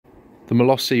The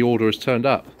Molossi order has turned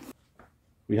up.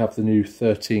 We have the new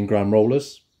 13-gram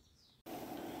rollers.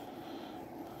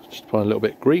 Just apply a little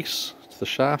bit of grease to the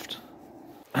shaft.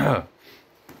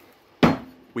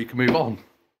 We can move on.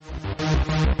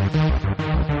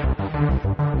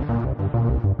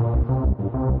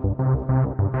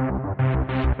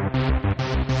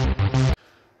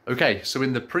 Okay, so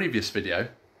in the previous video,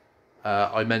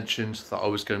 I mentioned that I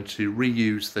was going to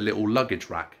reuse the little luggage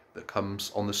rack that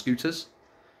comes on the scooters.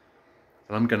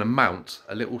 And I'm going to mount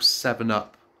a little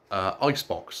 7-Up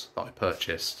icebox that I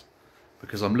purchased,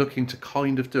 because I'm looking to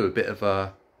kind of do a bit of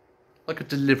a, like a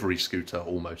delivery scooter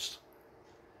almost.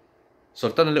 So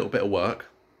I've done a little bit of work.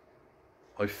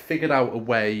 I've figured out a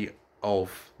way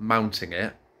of mounting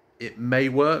it. It may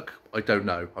work, I don't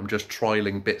know. I'm just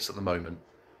trialing bits at the moment.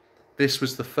 This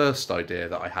was the first idea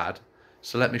that I had,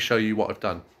 so let me show you what I've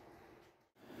done.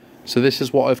 So this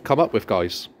is what I've come up with,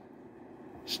 guys.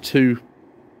 It's 2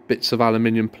 bits of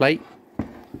aluminium plate.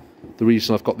 The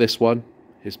reason I've got this one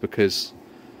is because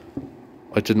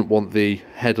I didn't want the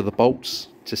head of the bolts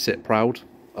to sit proud,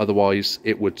 otherwise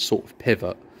it would sort of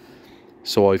pivot.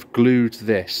 So I've glued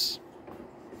this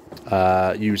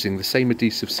using the same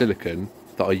adhesive silicone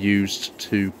that I used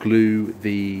to glue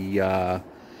the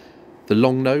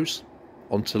long nose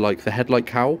onto like the headlight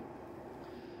cowl.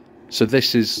 So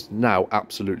this is now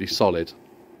absolutely solid,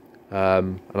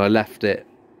 and I left it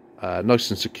nice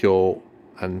and secure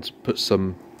and put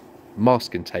some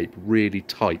masking tape really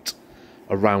tight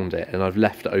around it, and I've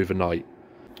left it overnight.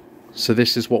 So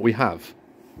this is what we have.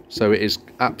 So it is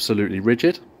absolutely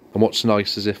rigid, and what's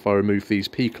nice is if I remove these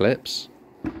P-clips,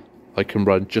 I can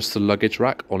run just the luggage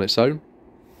rack on its own,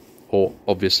 or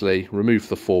obviously remove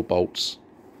the 4 bolts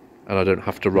and I don't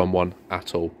have to run one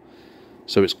at all.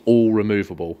 So it's all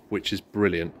removable, which is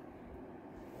brilliant.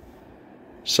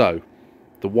 So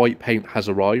the white paint has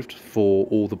arrived for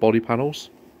all the body panels,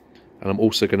 and I'm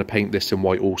also going to paint this in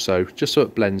white also, just so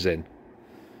it blends in.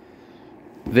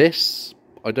 This,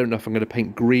 I don't know if I'm going to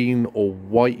paint green or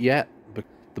white yet, but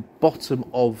the bottom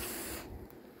of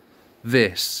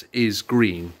this is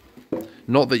green.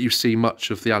 Not that you see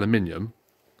much of the aluminium,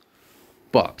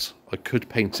 but I could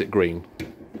paint it green.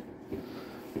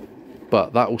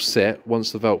 But that will sit,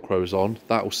 once the Velcro is on,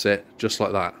 that will sit just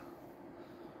like that.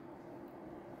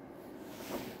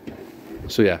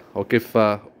 So yeah, I'll give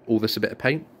all this a bit of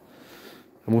paint,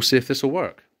 and we'll see if this will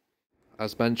work.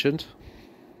 As mentioned,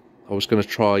 I was going to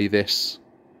try this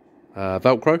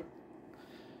Velcro. And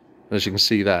as you can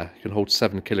see there, it can hold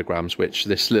 7 kilograms, which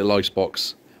this little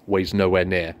icebox weighs nowhere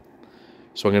near.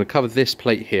 So I'm going to cover this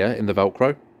plate here in the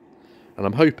Velcro, and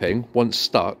I'm hoping, once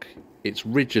stuck, it's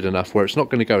rigid enough where it's not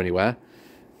going to go anywhere,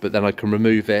 but then I can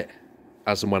remove it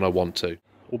as and when I want to.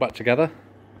 All back together,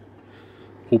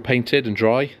 all painted and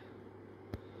dry.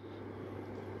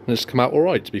 And it's come out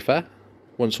alright, to be fair.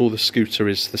 Once all the scooter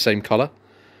is the same colour,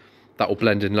 that will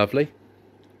blend in lovely.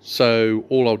 So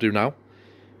all I'll do now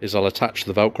is I'll attach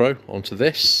the Velcro onto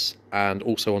this and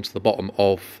also onto the bottom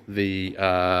of the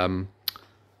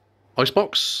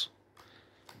icebox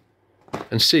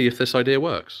and see if this idea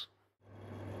works.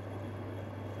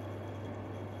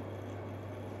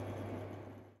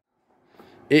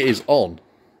 It is on.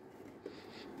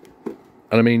 And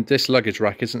I mean, this luggage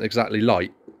rack isn't exactly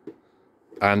light.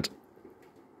 And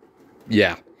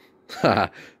yeah,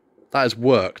 that has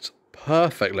worked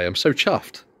perfectly. I'm so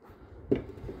chuffed.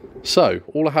 So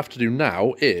all I have to do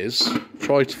now is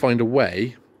try to find a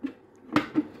way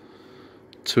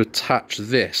to attach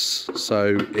this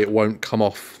so it won't come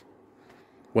off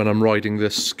when I'm riding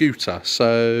the scooter.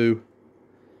 So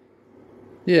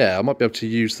yeah, I might be able to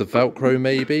use the Velcro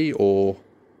maybe, or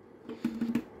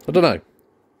I don't know.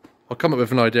 I'll come up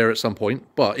with an idea at some point,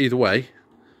 but either way,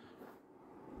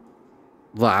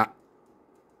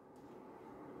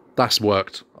 that's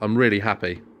worked. I'm really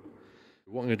happy.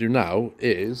 What I'm going to do now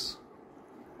is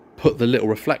put the little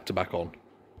reflector back on.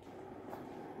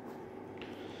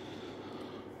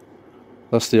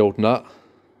 That's the old nut.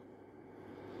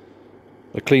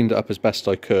 I cleaned it up as best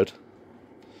I could,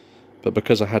 but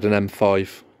because I had an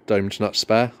M5 domed nut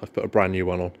spare, I've put a brand new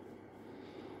one on.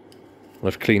 And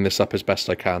I've cleaned this up as best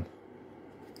I can.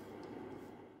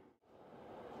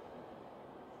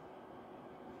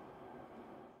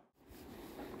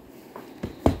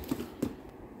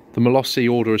 The Molossi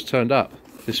order has turned up.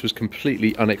 This was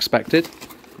completely unexpected.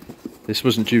 This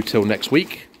wasn't due till next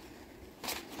week.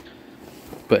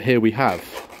 But here we have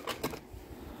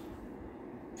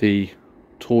the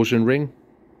torsion ring.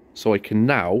 So I can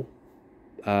now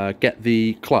get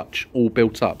the clutch all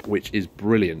built up, which is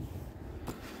brilliant.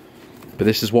 But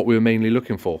this is what we were mainly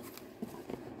looking for.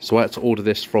 So I had to order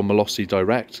this from Molossi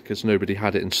direct because nobody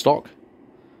had it in stock.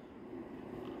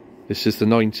 This is the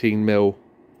 19mm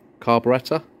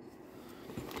carburettor,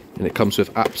 and it comes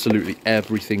with absolutely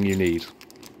everything you need.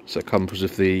 So it comes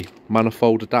with the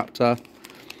manifold adapter,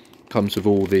 comes with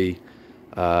all the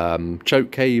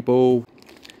choke cable,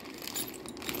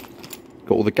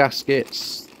 got all the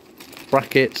gaskets,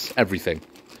 brackets, everything.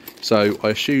 So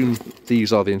I assume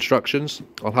these are the instructions.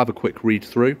 I'll have a quick read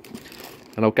through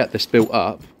and I'll get this built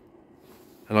up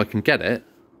and I can get it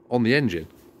on the engine.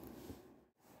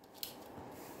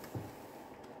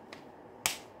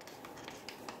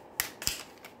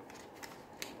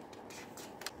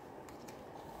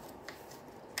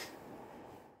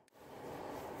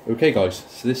 Okay guys,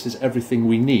 so this is everything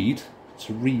we need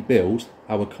to rebuild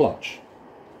our clutch.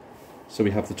 So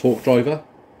we have the torque driver,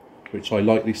 which I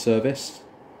lightly serviced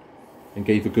and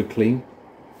gave a good clean.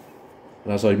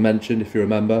 And as I mentioned, if you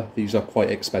remember, these are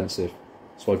quite expensive.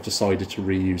 So I've decided to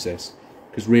reuse this,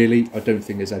 because really I don't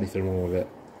think there's anything wrong with it.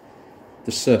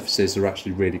 The surfaces are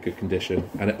actually really good condition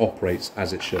and it operates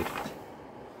as it should.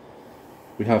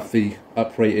 We have the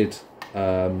uprated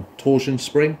torsion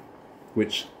spring,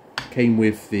 which came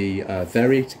with the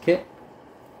variator kit.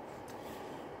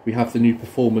 We have the new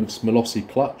Performance Molossi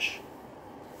clutch,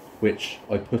 which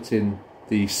I put in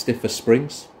the stiffer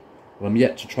springs, and I'm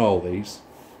yet to trial these.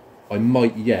 I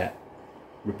might yet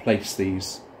replace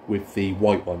these with the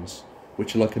white ones,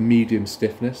 which are like a medium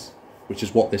stiffness, which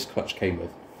is what this clutch came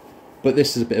with. But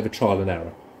this is a bit of a trial and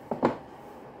error.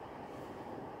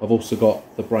 I've also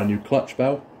got the brand new clutch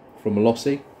bell from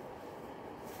Molossi,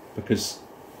 because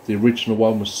the original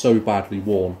one was so badly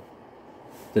worn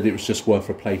that it was just worth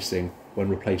replacing when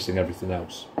replacing everything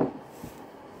else.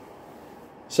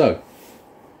 So,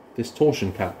 this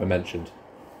torsion cap I mentioned,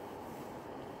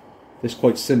 this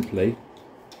quite simply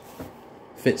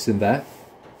fits in there.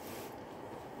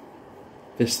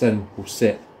 This then will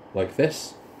sit like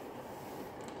this.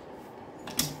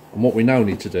 And what we now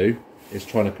need to do is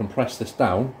try to compress this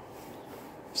down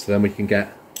so then we can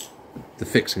get the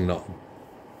fixing nut.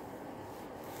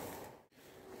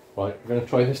 Right, we're going to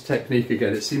try this technique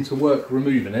again. It seemed to work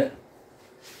removing it,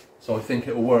 so I think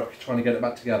it will work trying to get it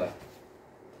back together.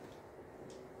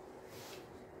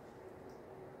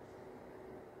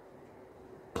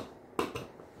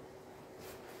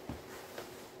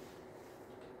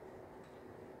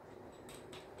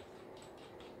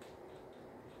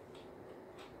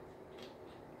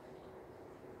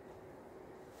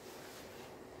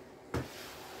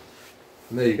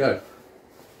 And there you go.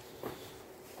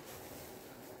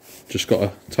 Just got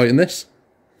to tighten this.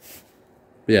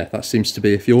 But yeah, that seems to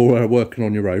be, if you're working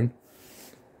on your own,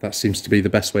 that seems to be the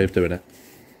best way of doing it.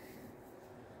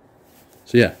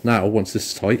 So yeah, now once this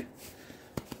is tight,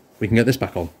 we can get this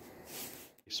back on.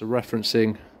 So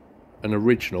referencing an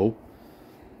original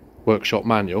workshop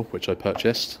manual, which I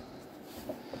purchased,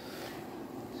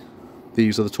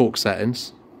 these are the torque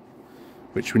settings,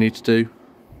 which we need to do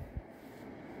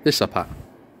this up at.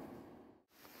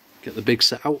 Get the big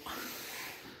set out.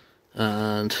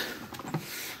 And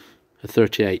a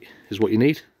 38 is what you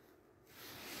need.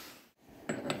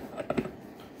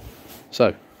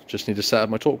 So, just need to set up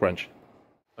my torque wrench.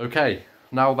 Okay,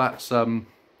 now that's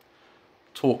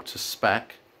torque to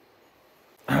spec,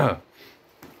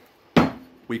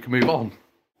 we can move on.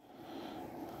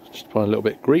 Just apply a little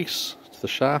bit of grease to the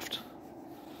shaft.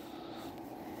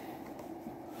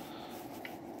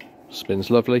 Spins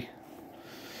lovely.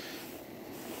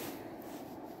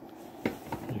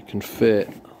 Can fit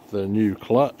the new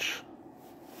clutch,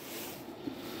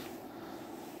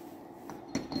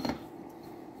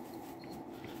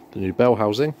 the new bell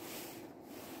housing,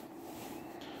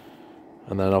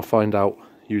 and then I'll find out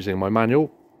using my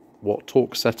manual what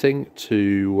torque setting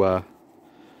to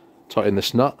tighten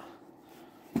this nut,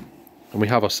 and we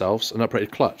have ourselves an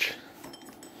uprated clutch.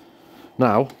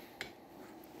 Now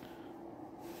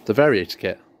the variator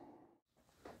kit.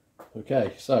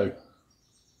 Okay, so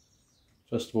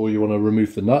first of all, you want to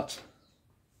remove the nut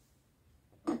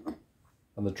and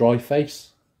the dry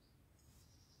face.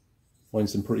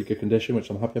 Mine's in pretty good condition, which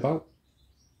I'm happy about.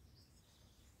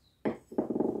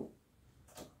 And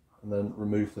then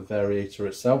remove the variator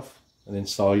itself, and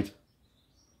inside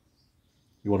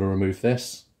you want to remove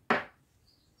this.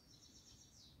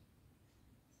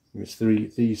 It's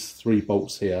these three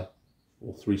bolts here,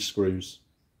 or 3 screws,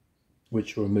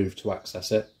 which you remove to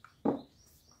access it.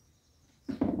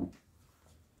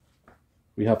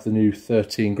 We have the new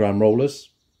 13-gram rollers.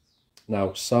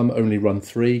 Now, some only run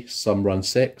 3, some run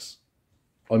 6.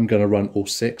 I'm going to run all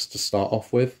 6 to start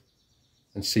off with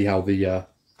and see how the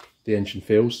engine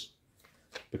feels,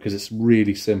 because it's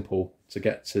really simple to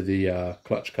get to the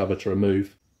clutch cover to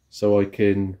remove. So I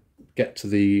can get to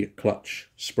the clutch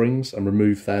springs and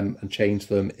remove them and change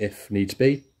them if needs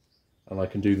be. And I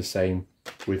can do the same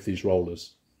with these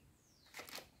rollers.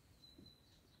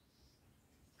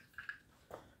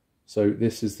 So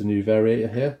this is the new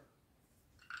variator here.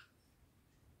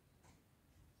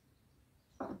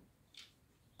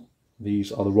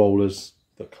 These are the rollers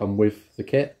that come with the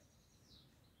kit.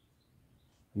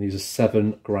 And these are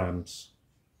 7 grams.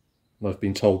 And I've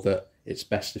been told that it's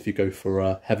best if you go for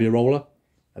a heavier roller.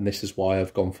 And this is why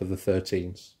I've gone for the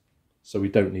 13s. So we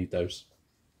don't need those.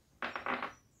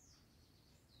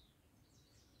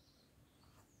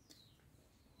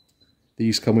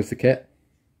 These come with the kit.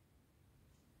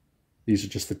 These are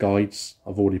just the guides.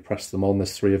 I've already pressed them on.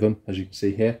 There's 3 of them, as you can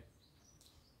see here.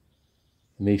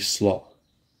 And these slot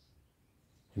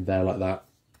in there like that.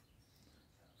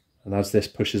 And as this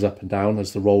pushes up and down,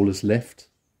 as the rollers lift,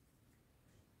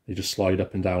 they just slide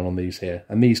up and down on these here.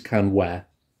 And these can wear.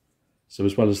 So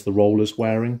as well as the rollers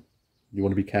wearing, you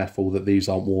want to be careful that these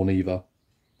aren't worn either.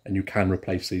 And you can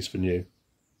replace these for new.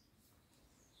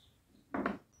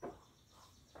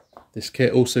 This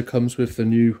kit also comes with the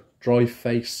new drive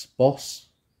face Boss.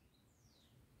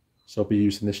 So I'll be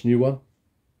using this new one.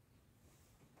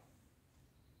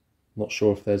 Not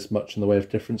sure if there's much in the way of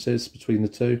differences between the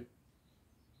two.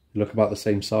 They look about the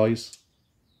same size.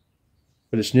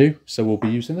 But it's new, so we'll be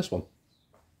using this one.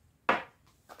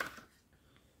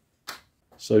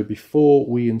 So before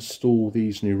we install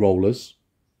these new rollers,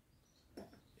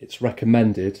 it's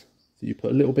recommended that you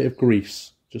put a little bit of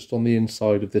grease just on the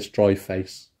inside of this drive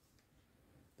face.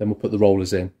 Then we'll put the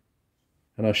rollers in.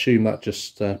 And I assume that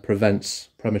just prevents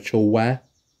premature wear,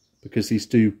 because these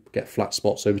do get flat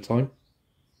spots over time.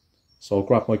 So I'll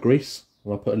grab my grease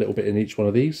and I'll put a little bit in each one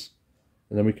of these,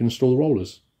 and then we can install the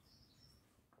rollers.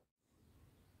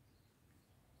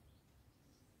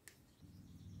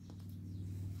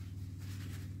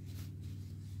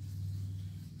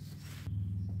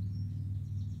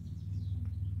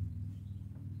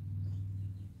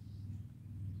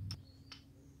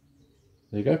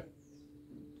 There you go.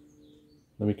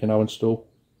 Then we can now install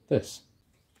this.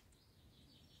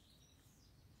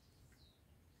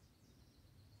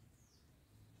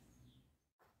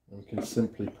 And we can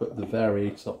simply put the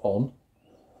variator on,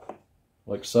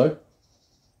 like so.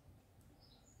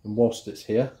 And whilst it's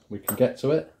here, we can get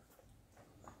to it.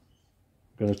 I'm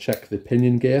going to check the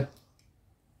pinion gear.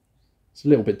 It's a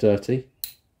little bit dirty.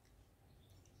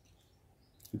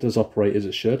 It does operate as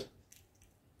it should.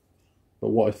 But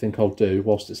what I think I'll do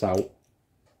whilst it's out,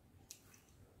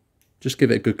 just give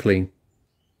it a good clean.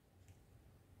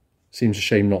 Seems a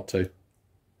shame not to. And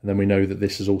then we know that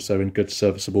this is also in good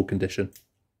serviceable condition.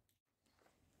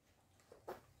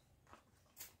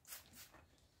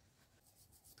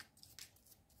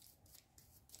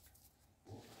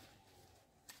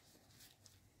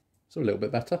 So a little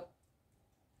bit better.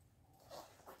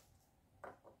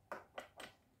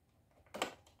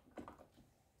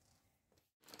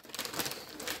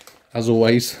 As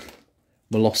always,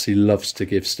 Molossi loves to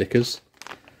give stickers.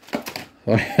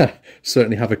 I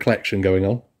certainly have a collection going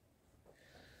on.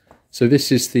 So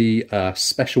this is the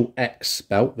Special X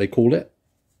belt, they call it.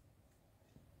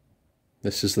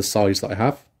 This is the size that I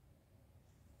have.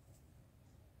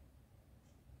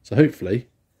 So hopefully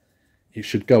it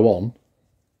should go on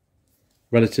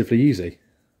relatively easy.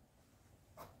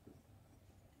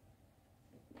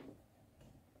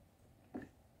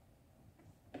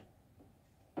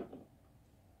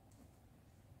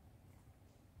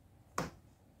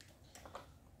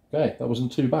 Okay, that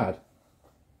wasn't too bad.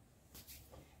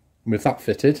 And with that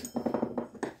fitted,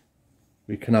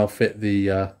 we can now fit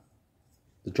the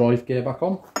drive gear back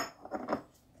on.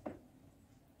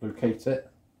 Locate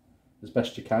it as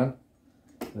best you can.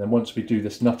 And then once we do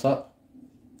this nut up,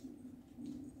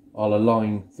 I'll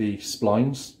align the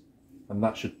splines, and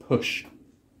that should push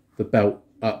the belt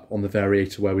up on the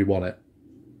variator where we want it.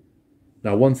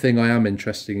 Now, one thing I am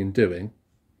interested in doing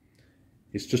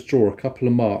is just draw a couple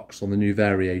of marks on the new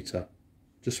variator,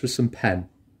 just with some pen.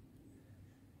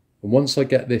 And once I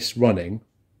get this running,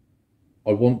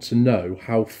 I want to know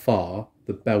how far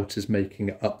the belt is making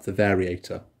it up the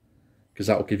variator, because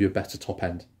that will give you a better top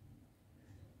end.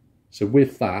 So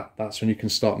with that, that's when you can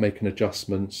start making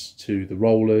adjustments to the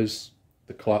rollers,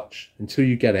 the clutch, until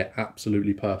you get it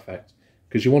absolutely perfect.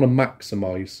 Because you want to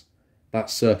maximise that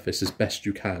surface as best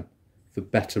you can for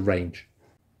better range.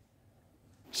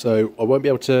 So I won't be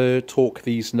able to torque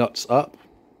these nuts up,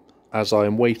 as I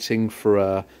am waiting for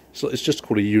a, so it's just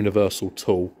called a universal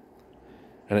tool.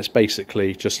 And it's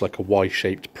basically just like a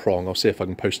Y-shaped prong. I'll see if I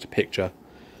can post a picture.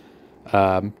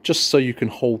 Just so you can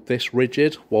hold this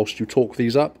rigid whilst you torque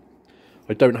these up.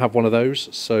 I don't have one of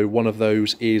those, so one of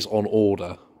those is on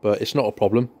order, but it's not a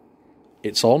problem.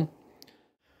 It's on.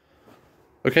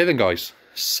 Okay then guys,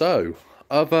 so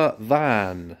other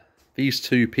than these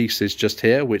two pieces just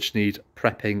here, which need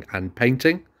prepping and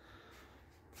painting,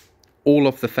 all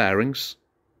of the fairings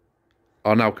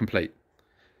are now complete.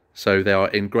 So they are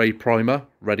in grey primer,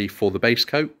 ready for the base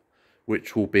coat,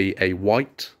 which will be a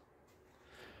white.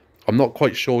 I'm not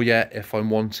quite sure yet if I'm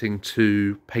wanting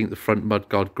to paint the front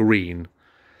mudguard green,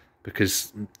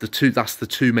 because that's the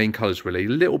two main colours really. A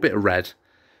little bit of red,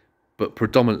 but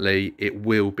predominantly it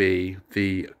will be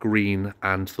the green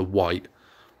and the white,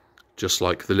 just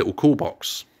like the little cool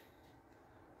box.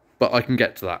 But I can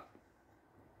get to that.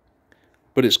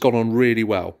 But it's gone on really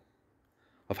well.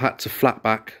 I've had to flat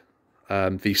back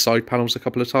the side panels a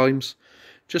couple of times,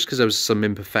 just because there was some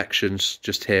imperfections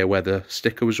just here where the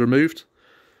sticker was removed.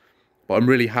 But I'm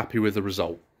really happy with the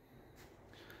result.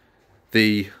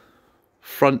 The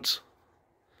front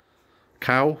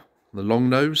cowl, the long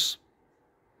nose,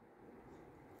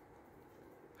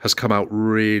 has come out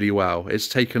really well. It's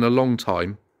taken a long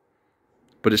time,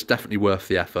 but it's definitely worth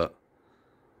the effort.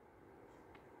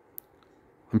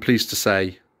 I'm pleased to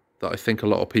say that I think a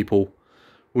lot of people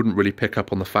wouldn't really pick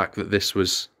up on the fact that this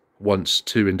was once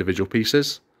two individual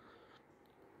pieces.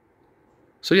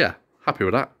 So yeah, happy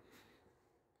with that.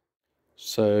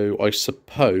 So I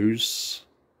suppose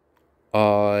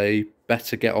I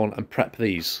better get on and prep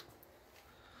these.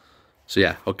 So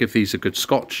yeah, I'll give these a good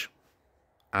scotch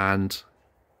and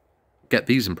get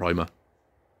these in primer.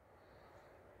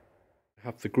 I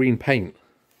have the green paint,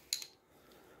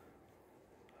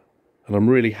 and I'm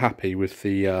really happy with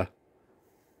the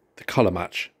colour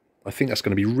match. I think that's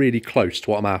going to be really close to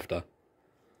what I'm after.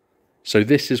 So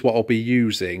this is what I'll be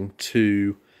using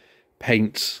to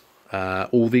paint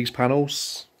all these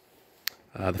panels,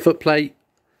 the footplate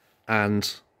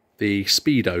and the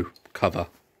Speedo cover.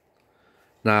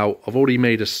 Now I've already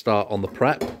made a start on the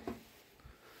prep.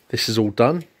 This is all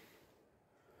done.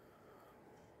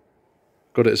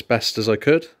 Got it as best as I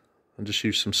could and just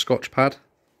used some Scotch pad.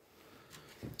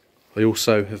 I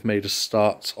also have made a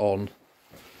start on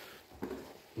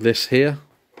this here.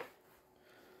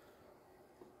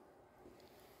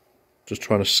 Just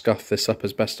trying to scuff this up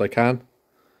as best I can.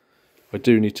 I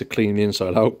do need to clean the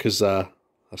inside out because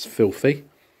that's filthy.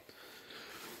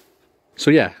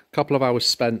 So yeah, a couple of hours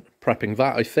spent prepping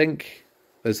that, I think.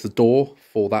 There's the door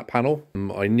for that panel.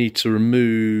 I need to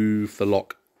remove the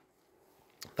lock.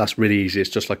 That's really easy. It's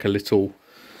just like a little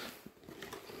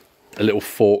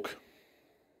fork,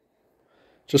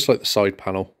 just like the side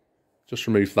panel. Just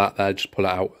remove that there, just pull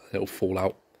it out, it'll fall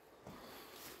out.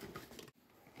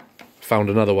 Found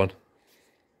another one.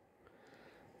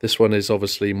 This one is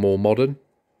obviously more modern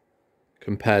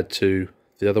compared to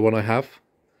the other one I have.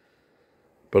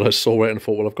 But I saw it and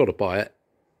thought, well, I've got to buy it.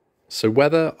 So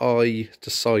whether I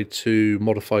decide to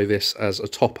modify this as a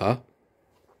topper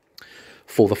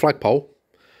for the flagpole,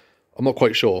 I'm not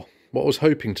quite sure. What I was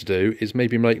hoping to do is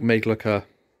maybe make like a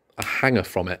hanger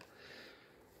from it.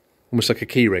 Almost like a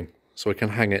key ring, so I can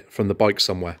hang it from the bike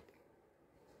somewhere.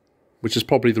 Which is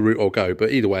probably the route I'll go,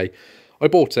 but either way, I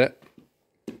bought it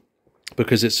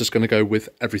because it's just going to go with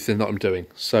everything that I'm doing.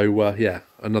 So yeah,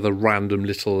 another random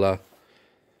little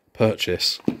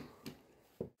purchase.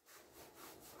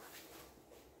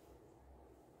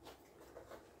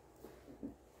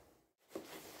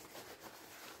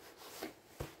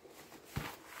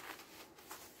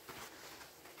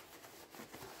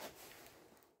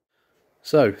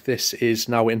 So this is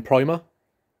now in primer.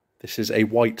 This is a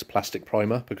white plastic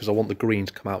primer because I want the green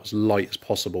to come out as light as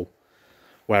possible.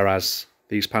 Whereas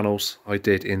these panels I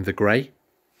did in the grey.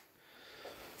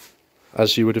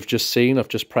 As you would have just seen, I've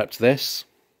just prepped this.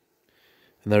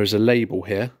 And there is a label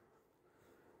here,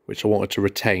 which I wanted to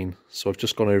retain. So I've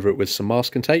just gone over it with some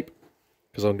masking tape,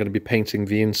 because I'm going to be painting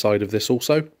the inside of this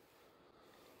also.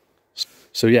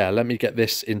 So yeah, let me get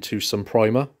this into some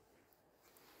primer.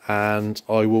 And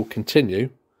I will continue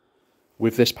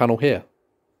with this panel here.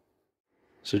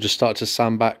 So just start to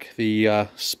sand back the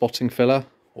spotting filler,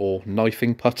 or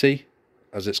knifing putty,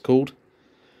 as it's called.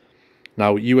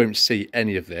 Now you won't see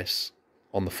any of this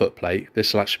on the footplate.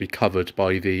 This will actually be covered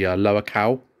by the lower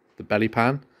cowl, the belly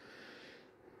pan.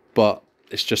 But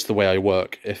it's just the way I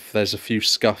work. If there's a few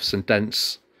scuffs and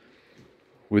dents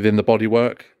within the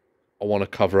bodywork, I want to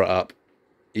cover it up,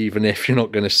 even if you're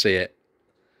not going to see it.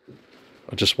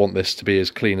 I just want this to be as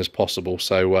clean as possible.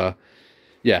 So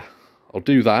yeah, I'll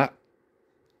do that,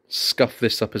 scuff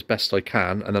this up as best I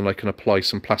can, and then I can apply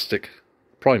some plastic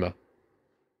primer.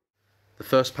 The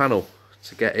first panel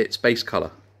to get its base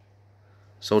colour.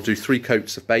 So I'll do 3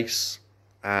 coats of base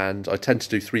and I tend to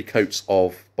do 3 coats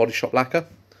of body shop lacquer.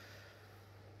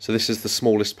 So this is the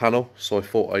smallest panel, so I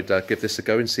thought I'd give this a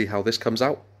go and see how this comes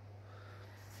out,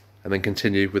 and then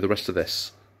continue with the rest of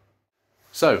this.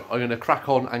 So I'm going to crack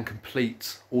on and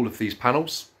complete all of these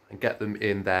panels and get them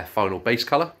in their final base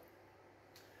colour.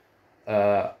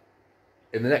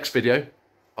 In the next video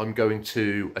I'm going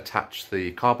to attach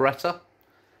the carburettor,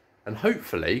 and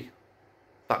hopefully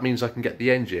that means I can get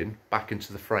the engine back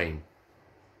into the frame.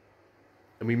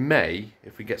 And we may,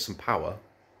 if we get some power,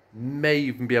 may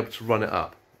even be able to run it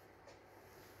up.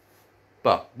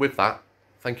 But with that,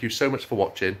 thank you so much for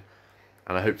watching,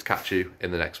 and I hope to catch you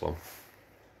in the next one.